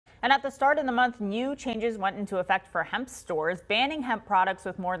And at the start of the month, new changes went into effect for hemp stores, banning hemp products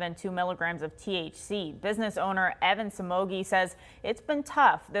with more than 2 milligrams of THC. Business owner Evan Samogi says it's been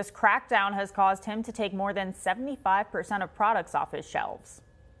tough. This crackdown has caused him to take more than 75% of products off his shelves.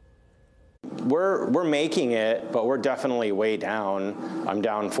 We're making it, but we're definitely way down. I'm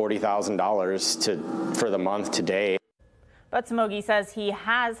down $40,000 for the month to date. But Samogi says he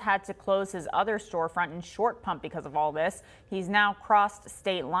has had to close his other storefront in Short Pump because of all this. He's now crossed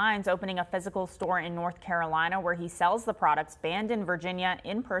state lines, opening a physical store in North Carolina where he sells the products banned in Virginia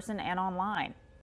in person and online.